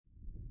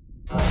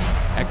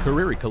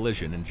Curreri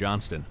Collision in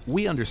Johnston,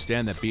 we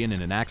understand that being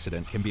in an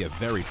accident can be a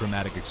very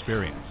traumatic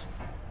experience.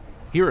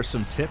 Here are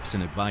some tips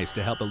and advice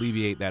to help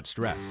alleviate that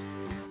stress.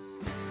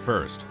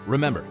 First,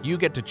 remember, you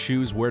get to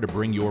choose where to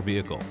bring your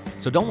vehicle,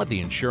 so don't let the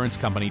insurance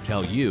company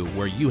tell you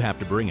where you have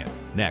to bring it.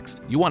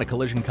 Next, you want a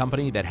collision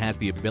company that has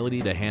the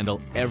ability to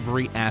handle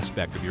every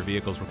aspect of your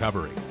vehicle's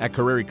recovery. At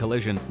Curreri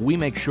Collision, we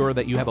make sure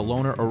that you have a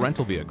loaner or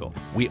rental vehicle.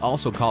 We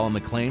also call in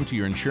the claim to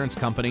your insurance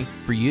company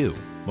for you.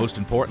 Most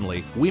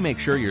importantly, we make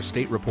sure your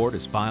state report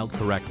is filed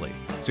correctly,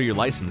 so your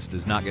license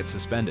does not get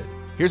suspended.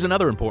 Here's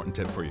another important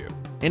tip for you.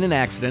 In an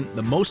accident,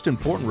 the most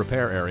important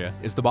repair area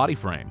is the body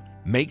frame.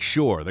 Make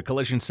sure the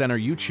collision center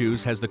you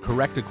choose has the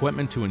correct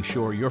equipment to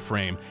ensure your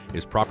frame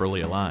is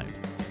properly aligned.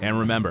 And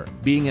remember,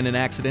 being in an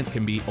accident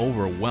can be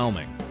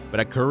overwhelming, but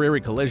at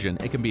Curreri Collision,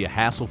 it can be a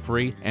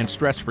hassle-free and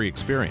stress-free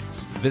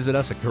experience. Visit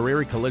us at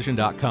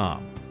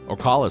currericollision.com or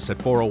call us at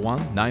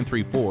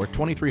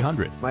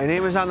 401-934-2300. My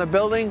name is on the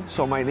building,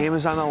 so my name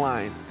is on the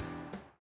line.